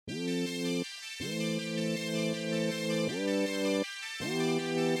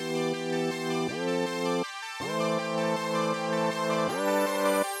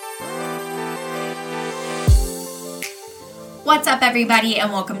What's up, everybody, and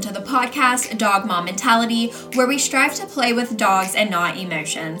welcome to the podcast, Dog Mom Mentality, where we strive to play with dogs and not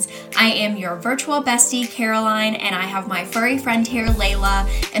emotions. I am your virtual bestie, Caroline, and I have my furry friend here, Layla,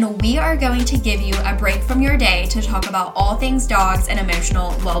 and we are going to give you a break from your day to talk about all things dogs and emotional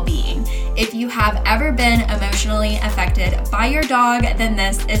well-being. If you have ever been emotionally affected by your dog, then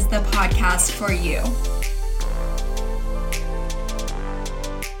this is the podcast for you.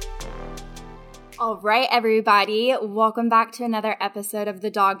 All right, everybody, welcome back to another episode of the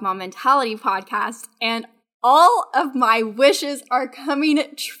Dog Mom Mentality podcast. And all of my wishes are coming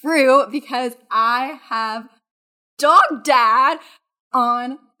true because I have Dog Dad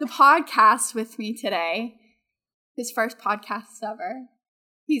on the podcast with me today. His first podcast ever.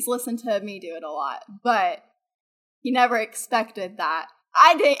 He's listened to me do it a lot, but he never expected that.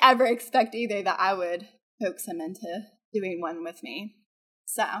 I didn't ever expect either that I would coax him into doing one with me.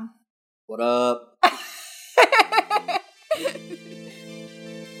 So... What up?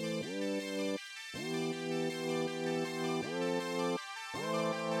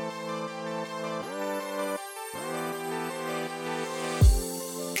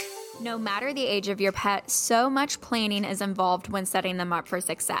 No matter the age of your pet, so much planning is involved when setting them up for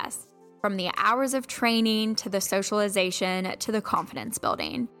success. From the hours of training to the socialization to the confidence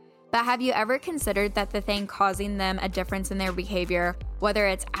building. But have you ever considered that the thing causing them a difference in their behavior, whether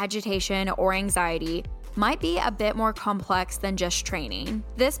it's agitation or anxiety, might be a bit more complex than just training?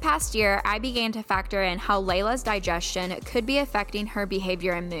 This past year, I began to factor in how Layla's digestion could be affecting her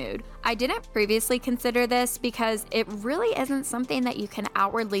behavior and mood. I didn't previously consider this because it really isn't something that you can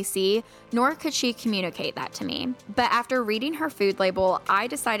outwardly see, nor could she communicate that to me. But after reading her food label, I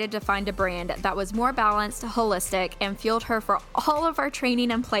decided to find a brand that was more balanced, holistic, and fueled her for all of our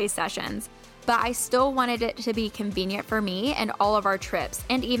training and play sessions. But I still wanted it to be convenient for me and all of our trips,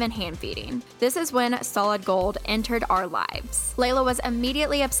 and even hand feeding. This is when Solid Gold entered our lives. Layla was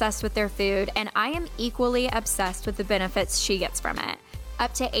immediately obsessed with their food, and I am equally obsessed with the benefits she gets from it.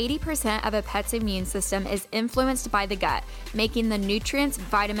 Up to 80% of a pet's immune system is influenced by the gut, making the nutrients,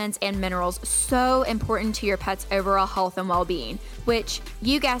 vitamins, and minerals so important to your pet's overall health and well-being, which,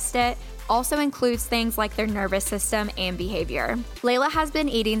 you guessed it, also includes things like their nervous system and behavior. Layla has been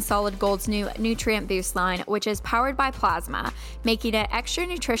eating Solid Gold's new Nutrient Boost line, which is powered by plasma, making it extra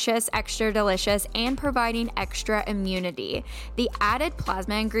nutritious, extra delicious, and providing extra immunity. The added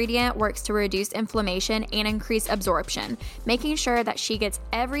plasma ingredient works to reduce inflammation and increase absorption, making sure that she gets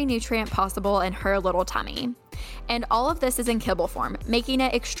every nutrient possible in her little tummy. And all of this is in kibble form, making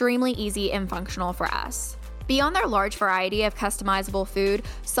it extremely easy and functional for us. Beyond their large variety of customizable food,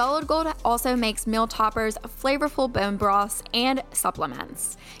 Solid Gold also makes meal toppers, flavorful bone broths, and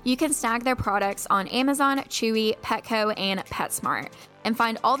supplements. You can snag their products on Amazon, Chewy, Petco, and PetSmart. And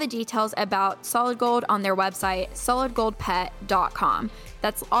find all the details about Solid Gold on their website, solidgoldpet.com.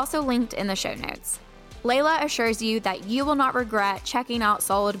 That's also linked in the show notes. Layla assures you that you will not regret checking out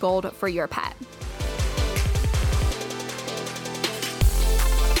Solid Gold for your pet.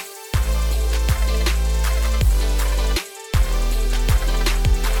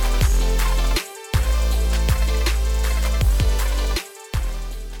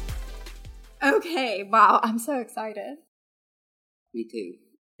 Okay, wow, I'm so excited. Me too.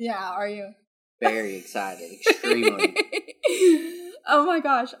 Yeah, are you? Very excited, extremely. Oh my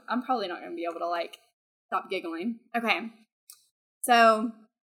gosh, I'm probably not going to be able to, stop giggling. Okay, so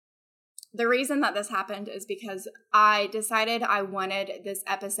the reason that this happened is because I decided I wanted this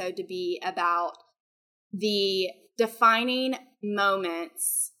episode to be about the defining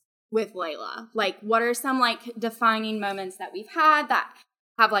moments with Layla. What are some, defining moments that we've had that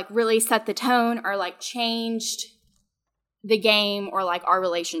have really set the tone or changed the game or our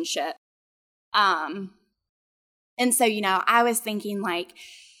relationship. And so, I was thinking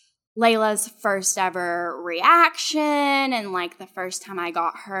Layla's first ever reaction and the first time I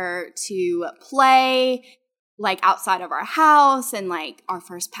got her to play outside of our house and our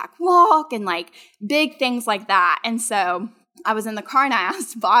first pack walk and big things like that. And so I was in the car and I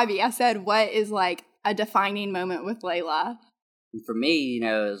asked Bobby, I said, what is a defining moment with Layla? For me, it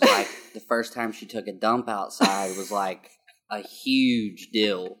was the first time she took a dump outside was a huge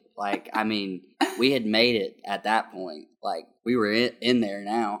deal. We had made it at that point. We were in there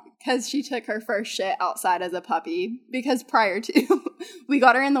now. Because she took her first shit outside as a puppy. Because prior to, we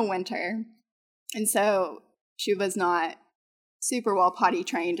got her in the winter. And so she was not super well potty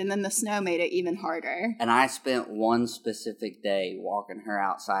trained. And then the snow made it even harder. And I spent one specific day walking her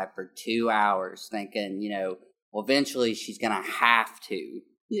outside for 2 hours thinking, well, eventually she's going to have to.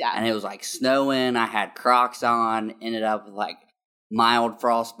 Yeah. And it was snowing. I had Crocs on, ended up with mild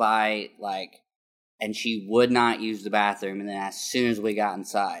frostbite. and she would not use the bathroom. And then as soon as we got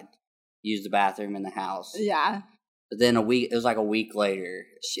inside, used the bathroom in the house. Yeah. But then it was like a week later.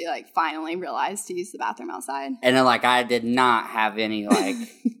 She like finally realized to use the bathroom outside. And then like I did not have any like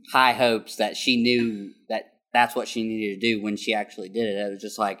high hopes that she knew that that's what she needed to do when she actually did it. It was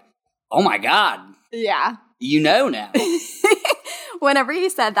just like, oh my God. Yeah. You know now. Whenever you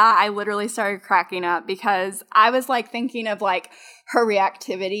said that, I literally started cracking up because I was like thinking of like her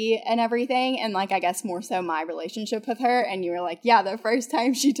reactivity and everything, and like I guess more so my relationship with her. And you were like, yeah, the first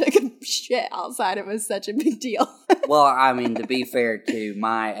time she took a shit outside, it was such a big deal. Well, I mean, to be fair to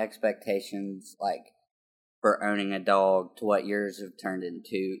my expectations, like for owning a dog to what yours have turned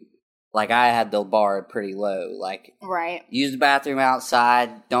into, like I had the bar pretty low. Like, right. Use the bathroom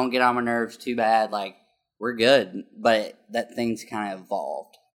outside. Don't get on my nerves too bad. Like, we're good. But that thing's kind of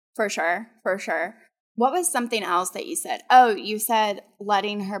evolved. For sure. For sure. What was something else that you said? Oh, you said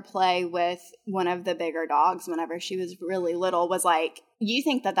letting her play with one of the bigger dogs whenever she was really little was like, you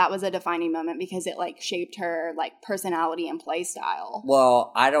think that that was a defining moment because it like shaped her like personality and play style.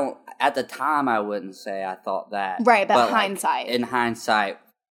 Well, at the time I wouldn't say I thought that. Right, but like, hindsight. In hindsight,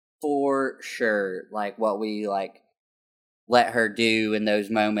 for sure, like what we like let her do in those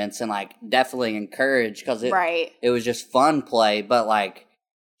moments and like definitely encourage because it was just fun play, but like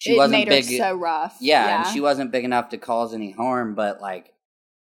she wasn't made big. Her so rough. Yeah, and she wasn't big enough to cause any harm, but like,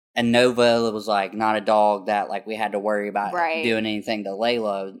 and Nova was like not a dog that like we had to worry about doing anything to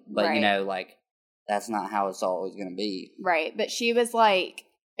Layla, but you know, like that's not how it's always going to be. Right, but she was like,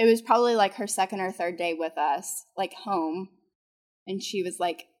 it was probably like her second or third day with us, like home, and she was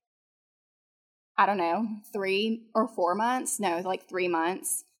like, I don't know, 3 or 4 months? No, like 3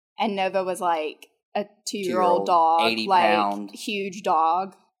 months. And Nova was like a 2-year-old dog, 80 like pound. Huge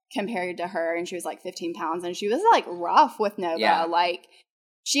dog compared to her. And she was like 15 pounds. And she was like rough with Nova. Yeah. Like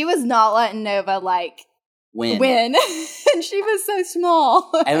she was not letting Nova like win. And she was so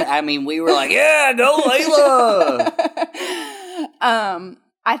small. And I mean, we were like, yeah, go Layla.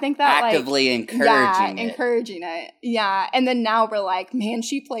 I think that actively encouraging it. Yeah. And then now we're like, man,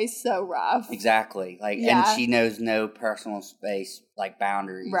 she plays so rough. Exactly. Like, and she knows no personal space, like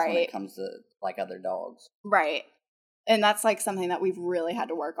boundaries when it comes to like other dogs. Right. And that's like something that we've really had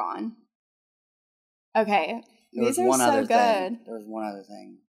to work on. Okay. These are so good. There was one other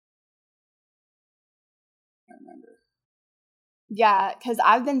thing. I don't remember. Yeah. Cause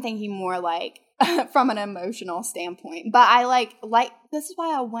I've been thinking more like, from an emotional standpoint. But I like this is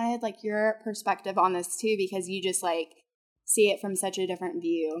why I wanted like your perspective on this too, because you just like see it from such a different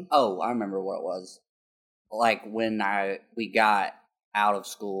view. Oh, I remember what it was. Like when we got out of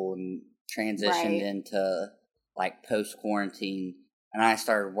school and transitioned into like post quarantine and I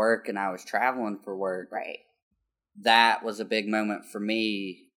started work and I was traveling for work. Right. That was a big moment for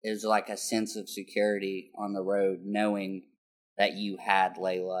me. It was like a sense of security on the road, knowing that you had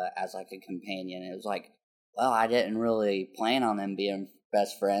Layla as like a companion. It was like, well, I didn't really plan on them being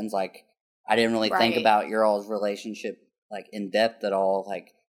best friends. Like, I didn't really think about your all's relationship like in depth at all, like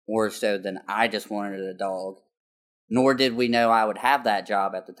more so than I just wanted a dog. Nor did we know I would have that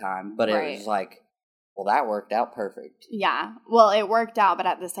job at the time, but it was like, well, that worked out perfect. Yeah. Well, it worked out, but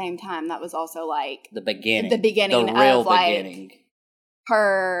at the same time, that was also like the beginning the real of beginning. Like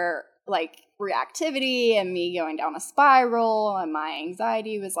her like reactivity and me going down a spiral and my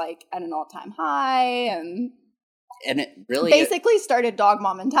anxiety was like at an all-time high and it really basically started dog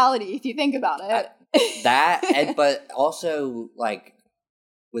mom mentality if you think about it. But also like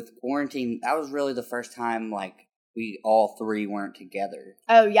with quarantine, that was really the first time like we all three weren't together.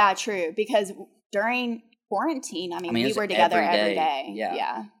 Oh yeah, true, because during quarantine, I mean we were together every day.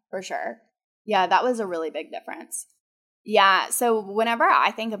 Yeah, for sure. Yeah, that was a really big difference. Yeah, so whenever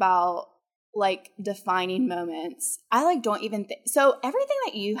I think about like defining moments, I like don't even think so everything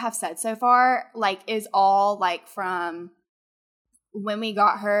that you have said so far like is all like from when we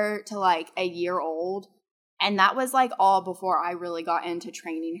got her to like a year old, and that was like all before I really got into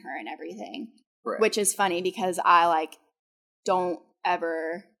training her and everything. Right. Which is funny because I like don't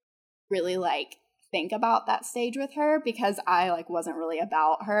ever really like think about that stage with her because I like wasn't really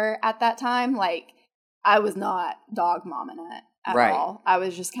about her at that time. Like I was not dog momming it at all. I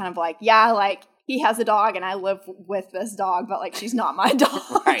was just kind of like, yeah, like he has a dog and I live with this dog, but like she's not my dog.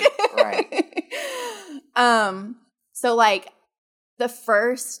 Right. So like the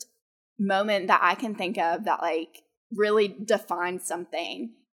first moment that I can think of that like really defined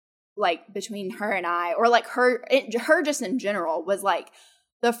something like between her and I, or like her just in general, was like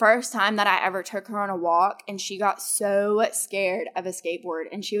the first time that I ever took her on a walk and she got so scared of a skateboard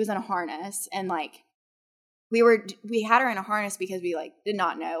and she was in a harness and like we had her in a harness because we like did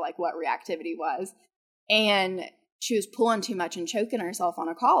not know like what reactivity was. and she was pulling too much and choking herself on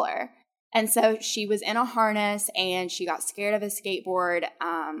a collar. And so she was in a harness and she got scared of a skateboard.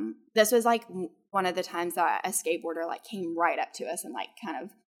 This was like one of the times that a skateboarder like came right up to us and like kind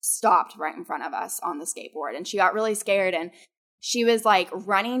of stopped right in front of us on the skateboard. And she got really scared and she was like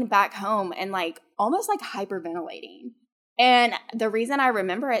running back home and like almost like hyperventilating. And the reason I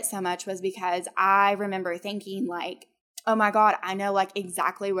remember it so much was because I remember thinking like, oh my God, I know like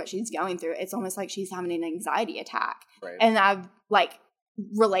exactly what she's going through. It's almost like she's having an anxiety attack. Right. And I've like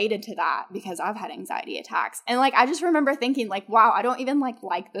related to that because I've had anxiety attacks. And like I just remember thinking like, wow, I don't even like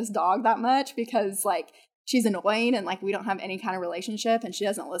this dog that much because like she's annoying and like we don't have any kind of relationship and she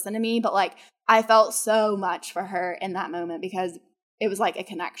doesn't listen to me. But like I felt so much for her in that moment because it was like a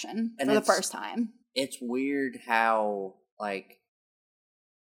connection for the first time. It's weird how like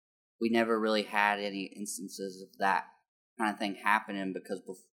we never really had any instances of that kind of thing happening because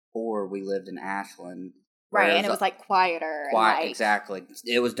before we lived in Ashland. Right, and it was like quieter. Quiet, exactly.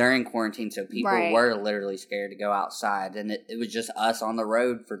 It was during quarantine, so people were literally scared to go outside. And it was just us on the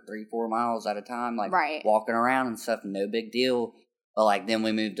road for 3-4 miles at a time, like walking around and stuff, no big deal. But like then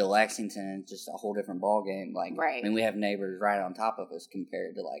we moved to Lexington and it's just a whole different ballgame. Like, I mean, we have neighbors right on top of us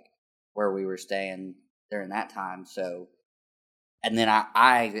compared to like where we were staying during that time. So, and then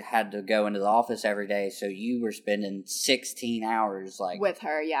I had to go into the office every day, so you were spending 16 hours like with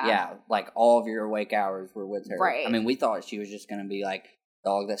her, yeah, like all of your awake hours were with her. Right. I mean, we thought she was just going to be like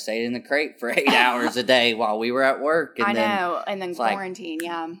dog that stayed in the crate for 8 hours a day while we were at work. And and then quarantine,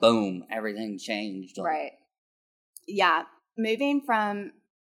 like, boom, everything changed. Right. Yeah, moving from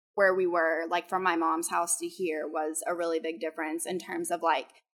where we were, like from my mom's house to here, was a really big difference in terms of like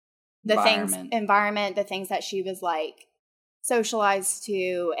the environment, the things that she was like socialized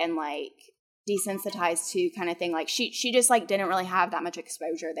to and like desensitized to kind of thing. Like she just like didn't really have that much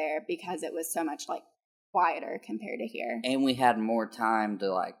exposure there because it was so much like quieter compared to here. And we had more time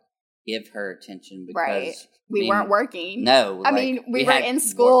to like give her attention because we weren't working. No. I mean, we were in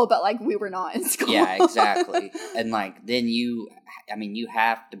school, but like we were not in school. Yeah, exactly. And like then you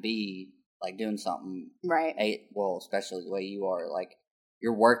have to be like doing something. Right. Well, especially the way you are, like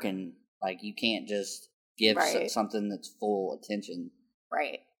you're working, like you can't just give something that's full attention.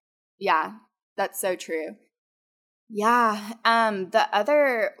 Right. Yeah, that's so true. Yeah.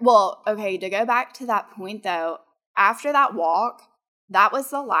 To go back to that point though, after that walk, that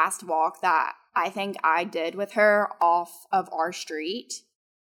was the last walk that I think I did with her off of our street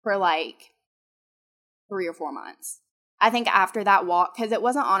for like 3 or 4 months. I think after that walk, because it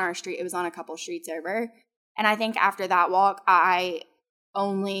wasn't on our street, it was on a couple streets over. And I think after that walk, I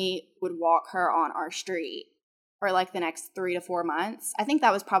only would walk her on our street for like the next 3 to 4 months. I think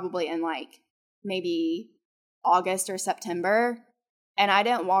that was probably in like maybe August or September. And I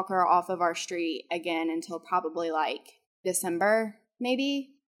didn't walk her off of our street again until probably like December, maybe.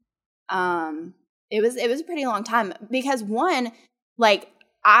 It was a pretty long time because one, like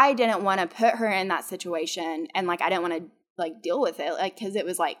I didn't want to put her in that situation and like I didn't want to like deal with it like because it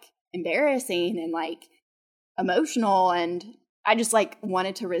was like embarrassing and like emotional and I just like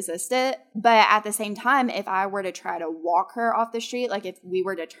wanted to resist it. But at the same time, if I were to try to walk her off the street, like if we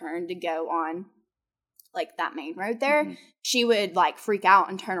were to turn to go on like that main road there, she would like freak out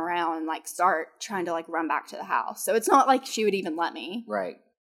and turn around and like start trying to like run back to the house. So it's not like she would even let me. Right.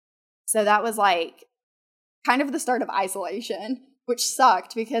 So that was like kind of the start of isolation, which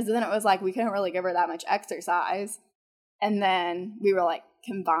sucked because then it was like we couldn't really give her that much exercise. And then we were like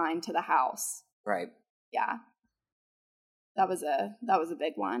confined to the house. Right. Yeah. That was a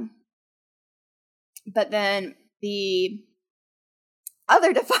big one. But then the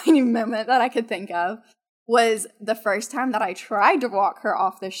other defining moment that I could think of was the first time that I tried to walk her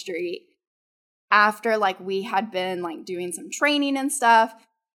off the street after like we had been like doing some training and stuff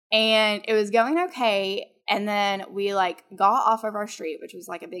and it was going okay. And then we like got off of our street, which was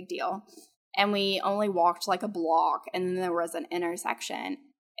like a big deal. And we only walked like a block and then there was an intersection.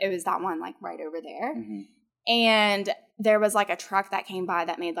 It was that one like right over there. And there was like a truck that came by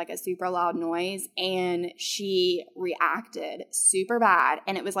that made like a super loud noise and she reacted super bad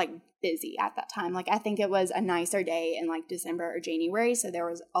and it was like busy at that time. Like I think it was a nicer day in like December or January, so there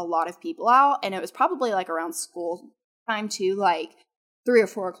was a lot of people out and it was probably like around school time too, like 3 or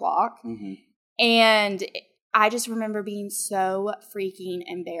 4 o'clock. And I just remember being so freaking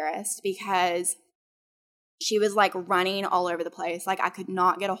embarrassed because she was like running all over the place. Like I could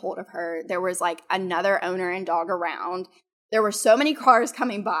not get a hold of her. There was like another owner and dog around. There were so many cars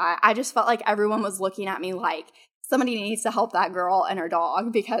coming by. I just felt like everyone was looking at me like somebody needs to help that girl and her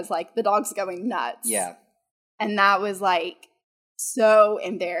dog because like the dog's going nuts. Yeah. And that was like so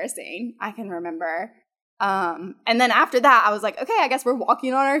embarrassing. I can remember. And then after that, I was like, okay, I guess we're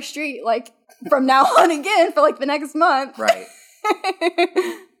walking on our street, like, from now on again for, like, the next month. Right.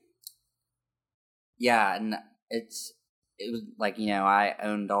 Yeah, and it was like, I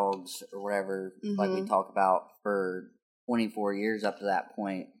owned dogs or whatever, like we talk about, for 24 years up to that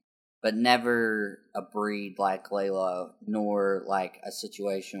point, but never a breed like Layla, nor like a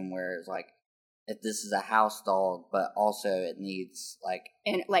situation where it's like, if this is a house dog, but also it needs like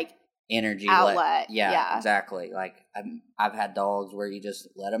energy outlet. Yeah, exactly. Like I've had dogs where you just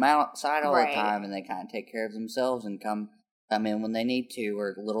let them outside all the time, and they kind of take care of themselves and come in when they need to,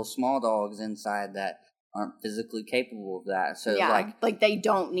 or little small dogs inside that aren't physically capable of that. So like they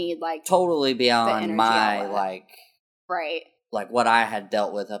don't need like totally beyond my outlet. Like what I had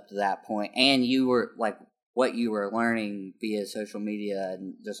dealt with up to that point, and you were like what you were learning via social media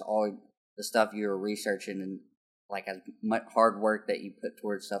and just all the stuff you were researching, and like as much hard work that you put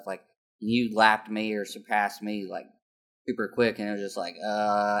towards stuff, like you lapped me or surpassed me like super quick, and it was just like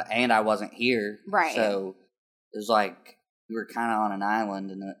and I wasn't here, so it was like you were kind of on an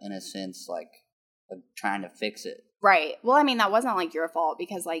island in a sense, like of trying to fix it. Right. Well, I mean, that wasn't like your fault,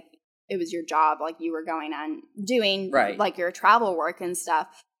 because like it was your job, like you were going on doing like your travel work and stuff.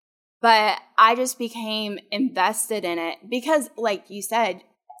 But I just became invested in it because, like you said,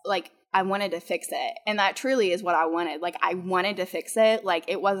 like I wanted to fix it. And that truly is what I wanted. Like I wanted to fix it. Like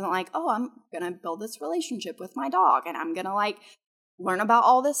it wasn't like, oh, I'm going to build this relationship with my dog and I'm going to like learn about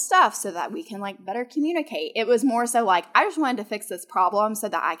all this stuff so that we can like better communicate. It was more so like I just wanted to fix this problem so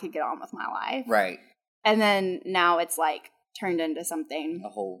that I could get on with my life. Right. And then now it's like turned into something. A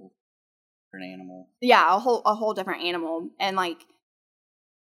whole different animal. Yeah, a whole different animal. And like,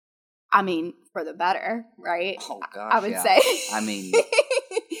 I mean, for the better, right? Oh gosh, I would say. I mean,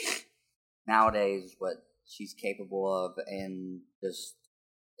 nowadays what she's capable of and just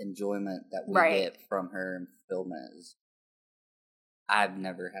enjoyment that we get from her and fulfillment is, I've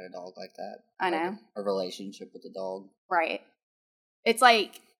never had a dog like that. I know. A relationship with a dog. Right. It's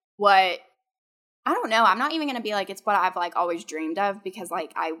like what, I don't know. I'm not even going to be like, it's what I've like always dreamed of, because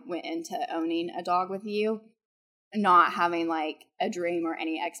like I went into owning a dog with you, not having like a dream or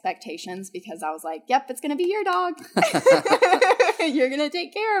any expectations, because I was like, yep, it's going to be your dog. You're going to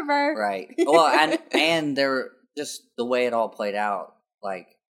take care of her. Right. Well, and there, just the way it all played out, like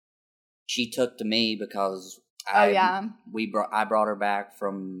she took to me because I brought her back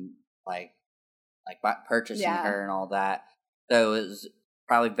from like purchasing her and all that. So it was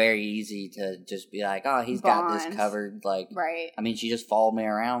probably very easy to just be like, oh, he's got this covered. Like, I mean, she just followed me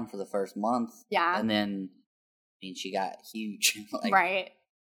around for the first month. Yeah. And then, I mean, she got huge. Like, right.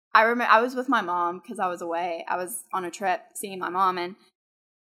 I remember I was with my mom because I was away. I was on a trip seeing my mom, and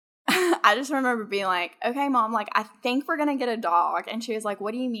I just remember being like, okay, Mom, like, I think we're going to get a dog. And she was like,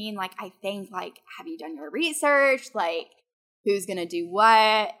 what do you mean? Like, I think, like, have you done your research? Like, who's going to do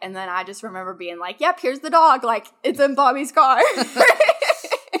what? And then I just remember being like, yep, here's the dog. Like, it's in Bobby's car.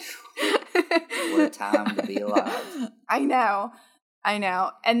 What a time to be alive. I know.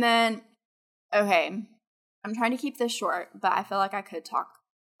 And then, okay, I'm trying to keep this short, but I feel like I could talk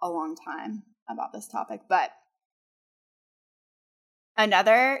a long time about this topic. But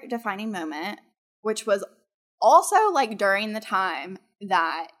another defining moment, which was also like during the time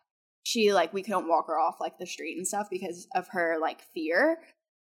that she like, we couldn't walk her off like the street and stuff because of her like fear,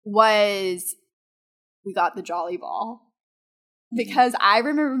 was we got the Jolly Ball. Because I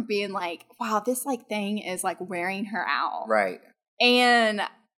remember being like, wow, this like thing is like wearing her out. Right. And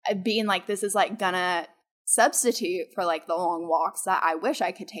being like, this is like gonna substitute for like the long walks that I wish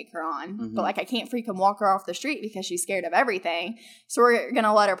I could take her on. Mm-hmm. But like I can't freaking walk her off the street because she's scared of everything. So we're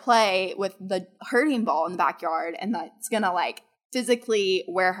gonna let her play with the herding ball in the backyard, and that's gonna like physically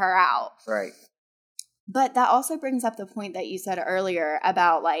wear her out. Right. But that also brings up the point that you said earlier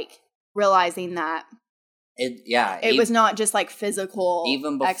about like realizing that it was not just like physical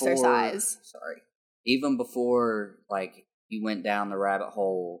exercise. Even before like you went down the rabbit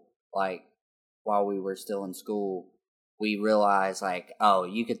hole, like while we were still in school, we realized like, oh,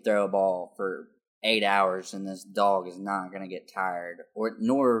 you could throw a ball for 8 hours and this dog is not going to get tired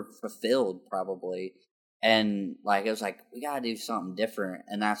nor fulfilled probably. And like, it was like, we got to do something different.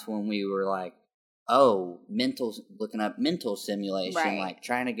 And that's when we were like, oh, looking up mental simulation, like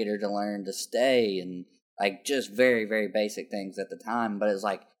trying to get her to learn to stay, and like just very, very basic things at the time. But it's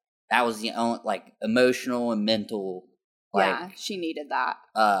like, that was the only, like, emotional and mental. Like, yeah, she needed that.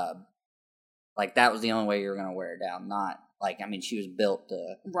 Like, that was the only way you were going to wear her down. Not, like, I mean, she was built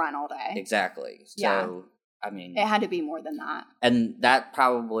to run all day. Exactly. So, I mean, it had to be more than that. And that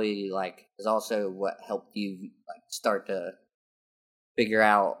probably, like, is also what helped you, like, start to figure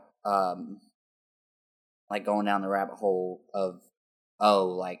out, like going down the rabbit hole of, oh,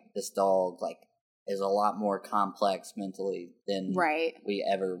 like this dog, like, is a lot more complex mentally than we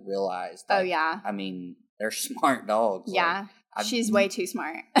ever realized. Like, oh, yeah. I mean, they're smart dogs. Yeah. Like, she's way too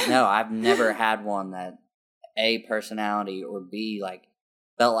smart. No, I've never had one that A, personality, or B, like,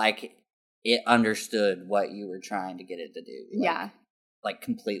 felt like it understood what you were trying to get it to do. Like, yeah. Like,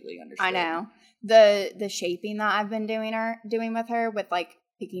 completely understood. I know. The shaping that I've been doing with her, with, like,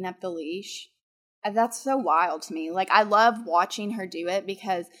 picking up the leash, that's so wild to me. Like, I love watching her do it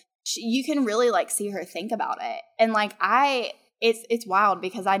because you can really, like, see her think about it. And, like, it's wild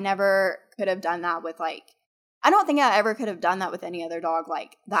because I never could have done that with, like, I don't think I ever could have done that with any other dog,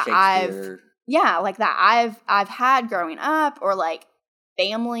 like, that I've had growing up, or, like,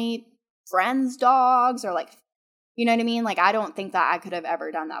 family friends' dogs, or, like, you know what I mean? Like, I don't think that I could have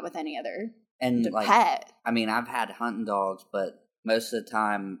ever done that with any other like, pet. I mean, I've had hunting dogs, but most of the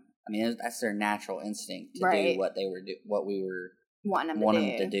time, I mean, that's their natural instinct to do what we were wanting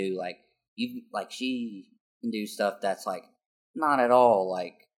them to do. Like, she can do stuff that's, like, not at all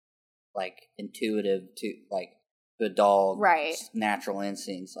like intuitive to, like, the dog, natural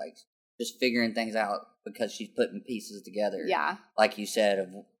instincts, like just figuring things out because she's putting pieces together. Yeah, like you said, of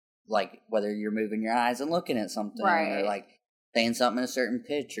like whether you're moving your eyes and looking at something, or like saying something in a certain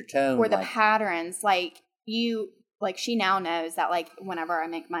pitch or tone, or the patterns. Like, she now knows that, like, whenever I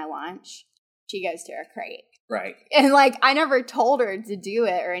make my lunch, she goes to her crate. Right. And, like, I never told her to do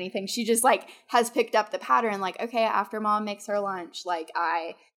it or anything. She just, like, has picked up the pattern. Like, okay, after Mom makes her lunch, like,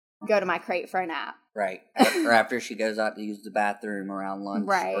 I go to my crate for a nap. Right. Or after she goes out to use the bathroom around lunch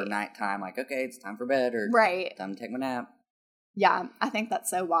or nighttime, like, okay, it's time for bed, or time to take my nap. Yeah, I think that's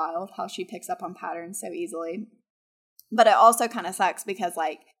so wild how she picks up on patterns so easily. But it also kind of sucks because,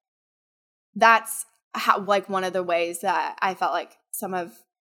 like, that's how, like, one of the ways that I felt like some of,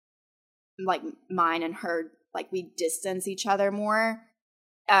 like, mine and her, like, we distance each other more.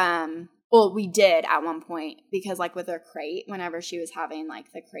 Well, we did at one point because, like, with her crate, whenever she was having,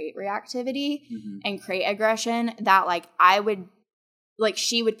 like, the crate reactivity and crate aggression, that, like,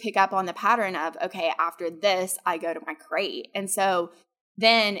 she would pick up on the pattern of, okay, after this, I go to my crate. And so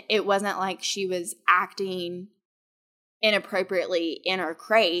then it wasn't like she was acting inappropriately in her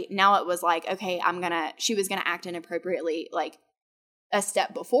crate. Now it was like, okay, she was gonna act inappropriately, like, a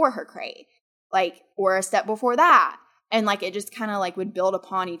step before her crate, like, or a step before that. And, like, it just kind of, like, would build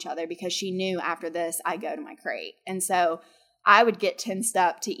upon each other because she knew after this, I go to my crate. And so I would get tensed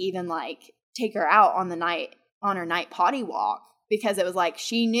up to even, like, take her out on her night potty walk, because it was like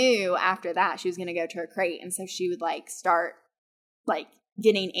she knew after that she was going to go to her crate. And so she would, like, start, like,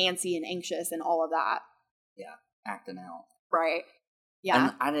 getting antsy and anxious and all of that. Yeah, acting out. Right.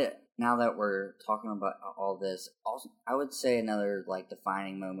 Yeah. And now that we're talking about all this, also, I would say another, like,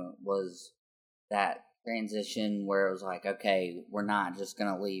 defining moment was that transition where it was like, okay, we're not just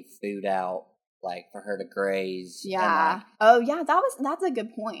going to leave food out, like, for her to graze. Yeah. And, like, oh, yeah, that's a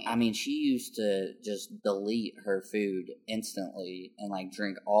good point. I mean, she used to just delete her food instantly and, like,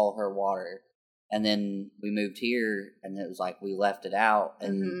 drink all her water. And then we moved here, and it was like we left it out,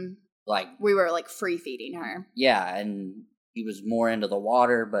 and like we were, like, free feeding her. Yeah, and she was more into the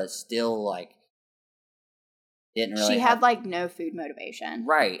water, but still, like, didn't really. She had, like, no food motivation.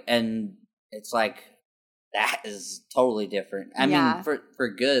 Right, and it's like that is totally different. I mean, for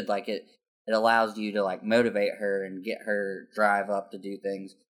good, like, it allows you to, like, motivate her and get her drive up to do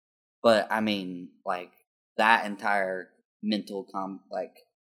things. But I mean, like, that entire mental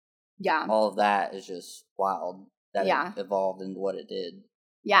all of that is just wild that it evolved into what it did.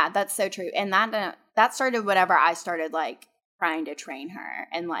 Yeah, that's so true. And that started whenever I started, like, trying to train her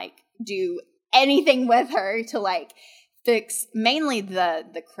and, like, do anything with her to, like, fix mainly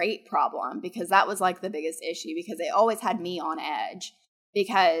the crate problem, because that was, like, the biggest issue, because it always had me on edge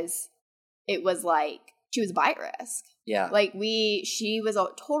because it was like she was bite risk. Yeah. Like, she was a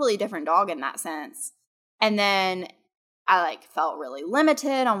totally different dog in that sense. And then I, like, felt really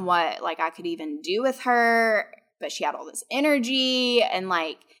limited on what, like, I could even do with her, but she had all this energy, and,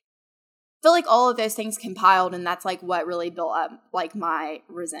 like, I feel like all of those things compiled, and that's, like, what really built up, like, my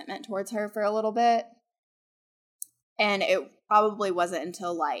resentment towards her for a little bit. And it probably wasn't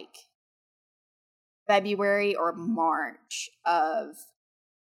until, like, February or March of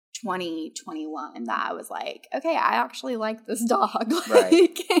 2021 that I was like, okay, I actually like this dog.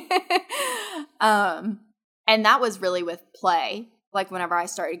 Right. And that was really with play. Like, whenever I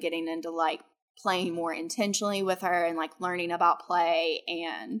started getting into, like, playing more intentionally with her and, like, learning about play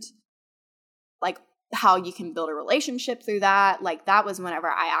and, like, how you can build a relationship through that. Like, that was whenever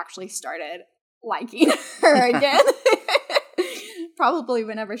I actually started liking her again. Probably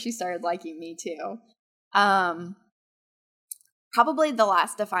whenever she started liking me too. Probably the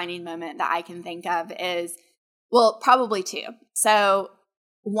last defining moment that I can think of is, well, probably two. So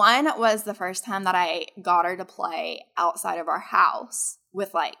one was the first time that I got her to play outside of our house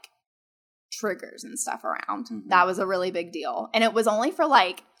with like triggers and stuff around. Mm-hmm. That was a really big deal. And it was only for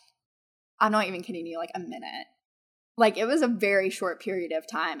like, I'm not even kidding you, like a minute. Like it was a very short period of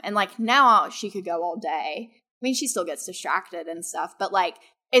time. And like now she could go all day. I mean, she still gets distracted and stuff, but like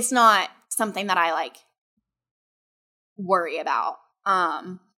it's not something that I like worry about.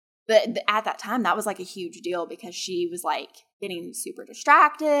 But at that time that was like a huge deal because she was like getting super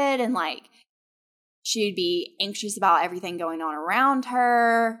distracted and like she'd be anxious about everything going on around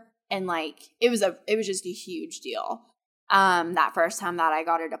her, and like it was just a huge deal that first time that I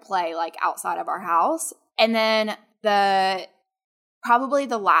got her to play like outside of our house. And then probably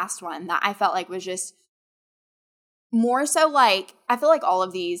the last one that I felt like was just more so like, I feel like all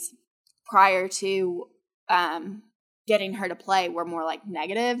of these prior to getting her to play were more like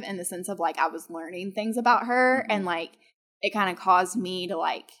negative in the sense of like I was learning things about her, mm-hmm. and like it kind of caused me to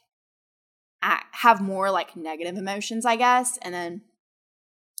like have more like negative emotions, I guess. And then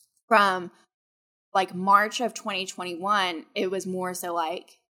from like March of 2021, it was more so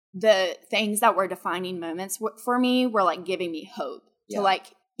like the things that were defining moments for me were like giving me hope to like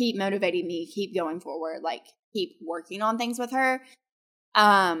keep motivating me, keep going forward, like keep working on things with her.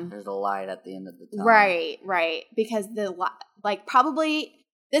 There's a light at the end of the tunnel. Right. Because like probably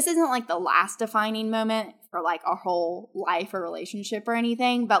this isn't like the last defining moment for like our whole life or relationship or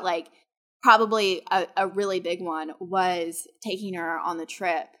anything, but like probably a really big one was taking her on the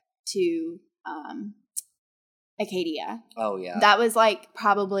trip to Acadia. Oh yeah. That was like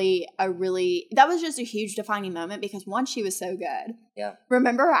probably that was just a huge defining moment because one, she was so good. Yeah.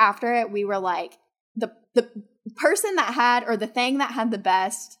 Remember after it, we were like the person that had, or the thing that had the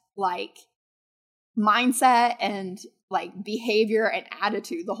best like mindset and like behavior and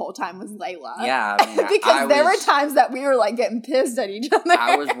attitude the whole time was Layla. Yeah, I mean, because there were times that we were like getting pissed at each other.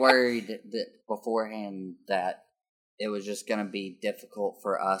 I was worried that beforehand that it was just going to be difficult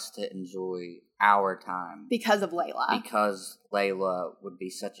for us to enjoy our time because of Layla. Because Layla would be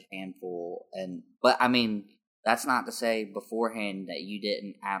such a handful, but I mean, that's not to say beforehand that you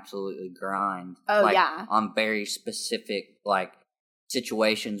didn't absolutely grind. Oh yeah, on very specific like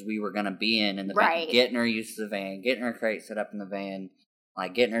situations we were going to be in the right. van, getting her used to the van, getting her crate set up in the van,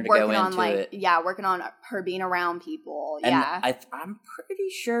 like getting her to working go on, into like, it. Yeah, working on her being around people. And yeah, I'm pretty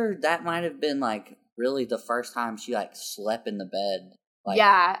sure that might have been like really the first time she like slept in the bed. Like,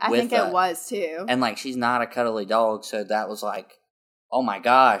 yeah, I think it was too. And like she's not a cuddly dog, so that was like, oh my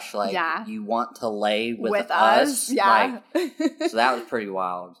gosh, like you want to lay with us? Yeah. Like, so that was pretty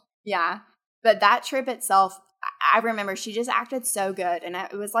wild. Yeah. But that trip itself, I remember she just acted so good. And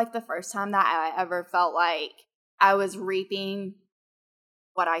it was like the first time that I ever felt like I was reaping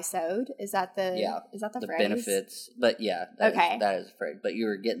what I sowed. Is that the phrase? Benefits. But yeah, that is the phrase. But you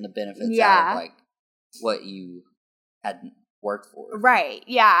were getting the benefits out of like what you had worked for. Right.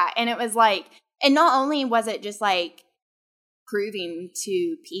 Yeah. And it was like, and not only was it just like proving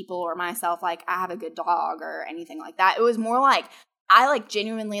to people or myself like I have a good dog or anything like that, it was more like I like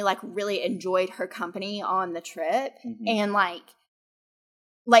genuinely like really enjoyed her company on the trip, mm-hmm. and like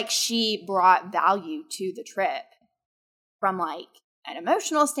she brought value to the trip from like an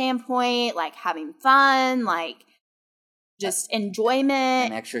emotional standpoint, like having fun, like just enjoyment,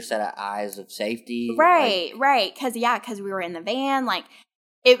 an extra set of eyes of safety, right. Because we were in the van, like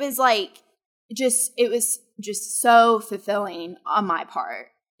it was just so fulfilling on my part.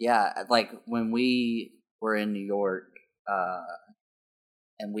 Yeah, like when we were in New York,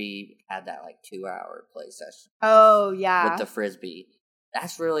 and we had that like 2-hour play session. Oh yeah, with the Frisbee.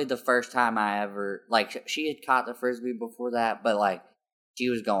 That's really the first time I ever, like, she had caught the Frisbee before that, but like she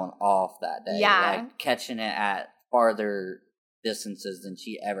was going off that day. Yeah, like catching it at farther distances than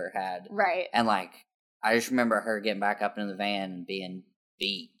she ever had. Right. And like I just remember her getting back up in the van and being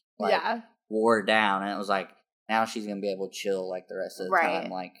beat. Like, wore down, and it was like now she's gonna be able to chill like the rest of the time.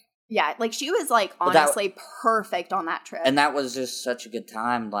 Like, yeah, like she was like honestly perfect on that trip, and that was just such a good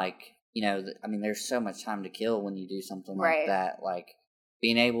time. Like, you know, I mean, there's so much time to kill when you do something like that. Like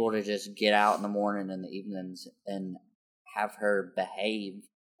being able to just get out in the morning and the evenings and have her behave,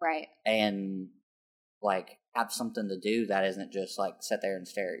 right, and like have something to do that isn't just like sit there and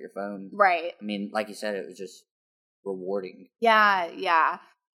stare at your phone, right. I mean, like you said, it was just rewarding. Yeah,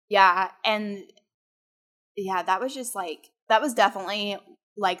 and that was just like, that was definitely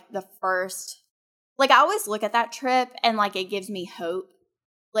like the first, like I always look at that trip and like it gives me hope.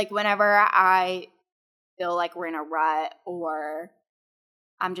 Like whenever I feel like we're in a rut or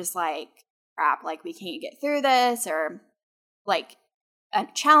I'm just like crap, like we can't get through this, or like a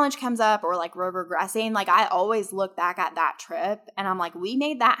challenge comes up, or like we're regressing, like I always look back at that trip and I'm like, we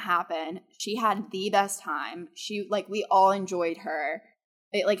made that happen. She had the best time. We all enjoyed her.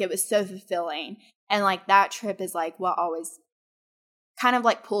 It was so fulfilling. And like that trip is like what always kind of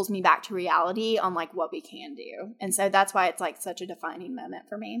like pulls me back to reality on like what we can do. And so that's why it's like such a defining moment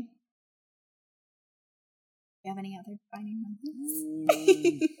for me. Do you have any other defining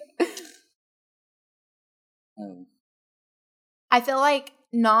moments? I feel like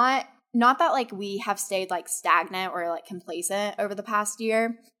not that like we have stayed like stagnant or like complacent over the past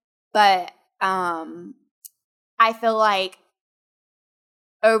year, but I feel like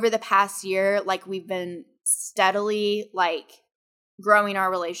over the past year, like we've been steadily like growing our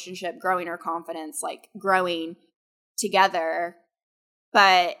relationship, growing our confidence, like growing together,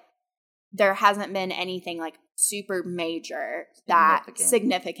 but there hasn't been anything like super major that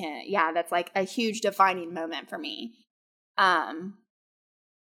significant. Yeah, that's like a huge defining moment for me.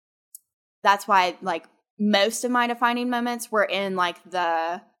 That's why like most of my defining moments were in like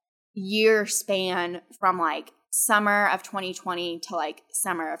the year span from like summer of 2020 to like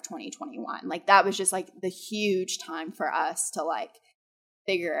summer of 2021. Like that was just like the huge time for us to like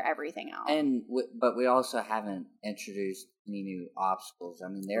figure everything out. And but we also haven't introduced any new obstacles. I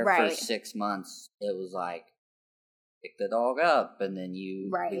mean, for 6 months it was like pick the dog up, and then we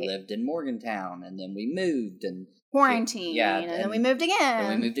lived in Morgantown, and then we moved and quarantine, and then we moved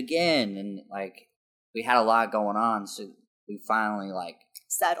again. And like we had a lot going on, so we finally like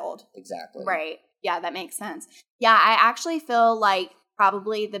settled. Exactly. Right. Yeah, that makes sense. Yeah, I actually feel like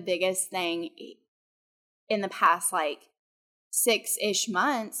probably the biggest thing in the past like 6-ish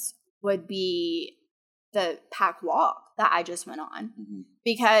months would be the pack walk that I just went on,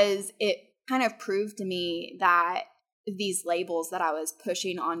 because it kind of proved to me that these labels that I was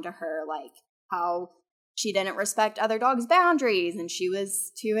pushing onto her, like how she didn't respect other dogs' boundaries and she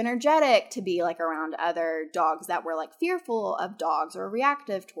was too energetic to be like around other dogs that were like fearful of dogs or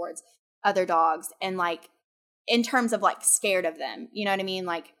reactive towards other dogs, and like in terms of like scared of them, you know what I mean?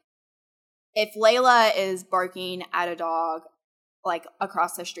 Like if Layla is barking at a dog like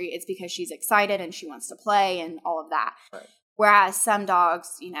across the street, it's because she's excited and she wants to play and all of that. Right. Whereas some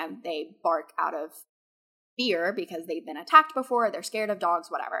dogs, they bark out of fear because they've been attacked before, they're scared of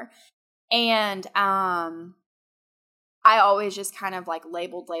dogs, whatever. And I always just kind of like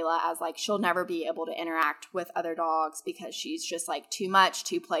labeled Layla as like she'll never be able to interact with other dogs because she's just like too much,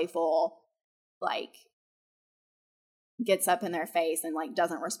 too playful, like gets up in their face and like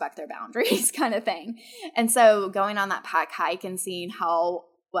doesn't respect their boundaries kind of thing. And so going on that pack hike and seeing how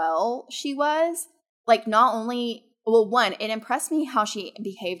well she was, like not only, well, one, it impressed me how she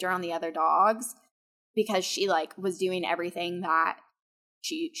behaved around the other dogs, because she like was doing everything that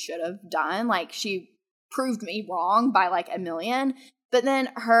she should have done. Like she proved me wrong by like a million. But then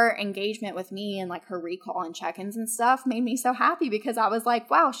her engagement with me and like her recall and check-ins and stuff made me so happy, because I was like,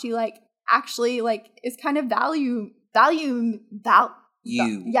 wow, she like actually like is kind of value. Yeah,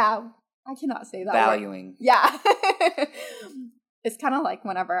 I cannot say that. Valuing. Word. Yeah. It's kind of like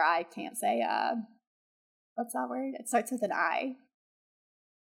whenever I can't say, what's that word? It starts with an I.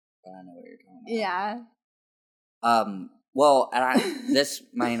 I know what you're talking about. Yeah. Well, and this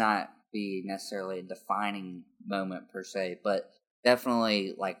may not be necessarily a defining moment per se, but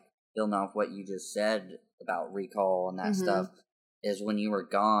definitely like building off what you just said about recall and that stuff is when you were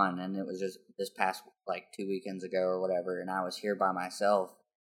gone, and it was just this past like 2 weekends ago or whatever, and I was here by myself.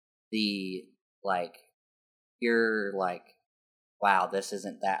 The like, you're like, wow, this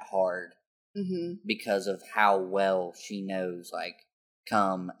isn't that hard because of how well she knows like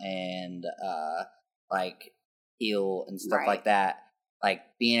come and like heel and stuff like that. Like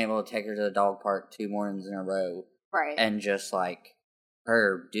being able to take her to the dog park 2 mornings in a row, right, and just like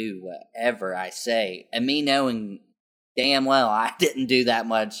her do whatever I say, and me knowing damn well I didn't do that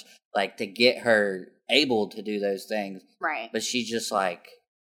much like to get her able to do those things, right? But she's just like,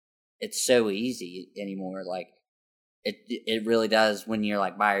 it's so easy anymore. Like it really does when you're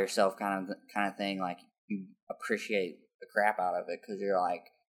like by yourself, kind of thing. Like you appreciate the crap out of it, because you're like,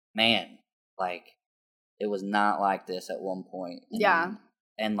 man, like it was not like this at one point.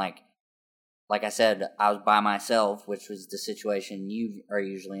 And like I said, I was by myself, which was the situation you are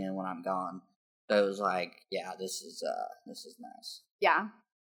usually in when I'm gone. So it was like, yeah, this is nice. Yeah.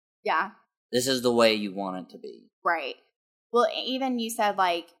 This is the way you want it to be. Right. Well, even you said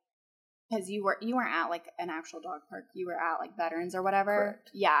like, because you weren't at like an actual dog park, you were at like Veterans or whatever.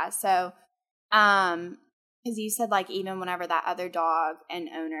 Correct. Yeah. So, because you said like even whenever that other dog and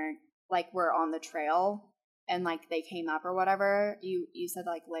owner like were on the trail and like they came up or whatever, you said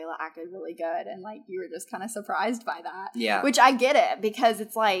like Layla acted really good and like you were just kind of surprised by that. Yeah. Which I get it, because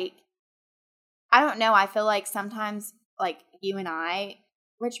it's like, I don't know, I feel like sometimes like you and I,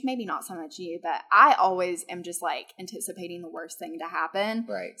 which maybe not so much you, but I always am just like anticipating the worst thing to happen.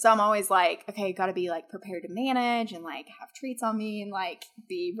 Right. So I'm always like, okay, got to be like prepared to manage and like have treats on me and like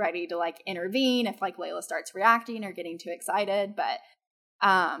be ready to like intervene if like Layla starts reacting or getting too excited. But,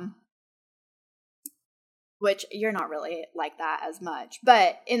 which you're not really like that as much.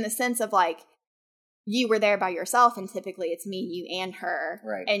 But in the sense of like, you were there by yourself and typically it's me, you, and her.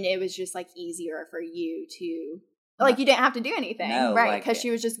 Right. And it was just like easier for you to... Like, you didn't have to do anything, no, right? Because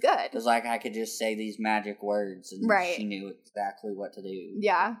she was just good. It was like I could just say these magic words, and she knew exactly what to do.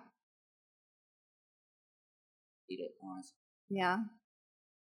 Yeah. Eat it, honestly. Yeah.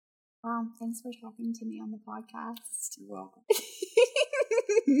 Well, thanks for talking to me on the podcast. You're welcome.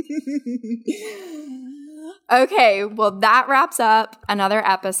 Okay, well, that wraps up another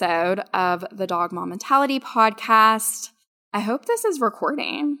episode of the Dog Mom Mentality podcast. I hope this is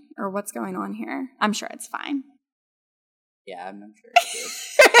recording, or what's going on here. I'm sure it's fine. Yeah, I'm sure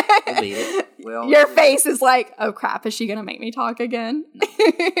it's good. We'll beat it. Your face is like, oh crap, is she going to make me talk again?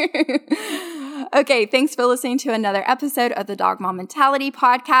 No. Okay, thanks for listening to another episode of the Dog Mom Mentality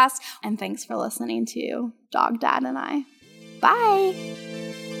podcast. And thanks for listening to Dog Dad and I. Bye.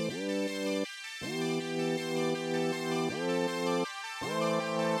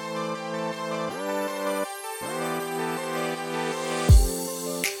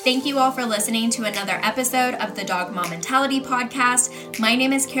 Thank you all for listening to another episode of the Dog Mom Mentality podcast. My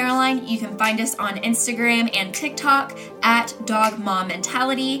name is Caroline. You can find us on Instagram and TikTok at Dog Mom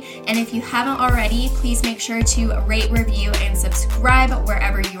Mentality. And if you haven't already, please make sure to rate, review, and subscribe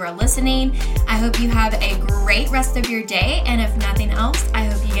wherever you are listening. I hope you have a great rest of your day. And if nothing else, I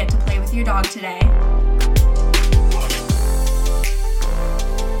hope you get to play with your dog today.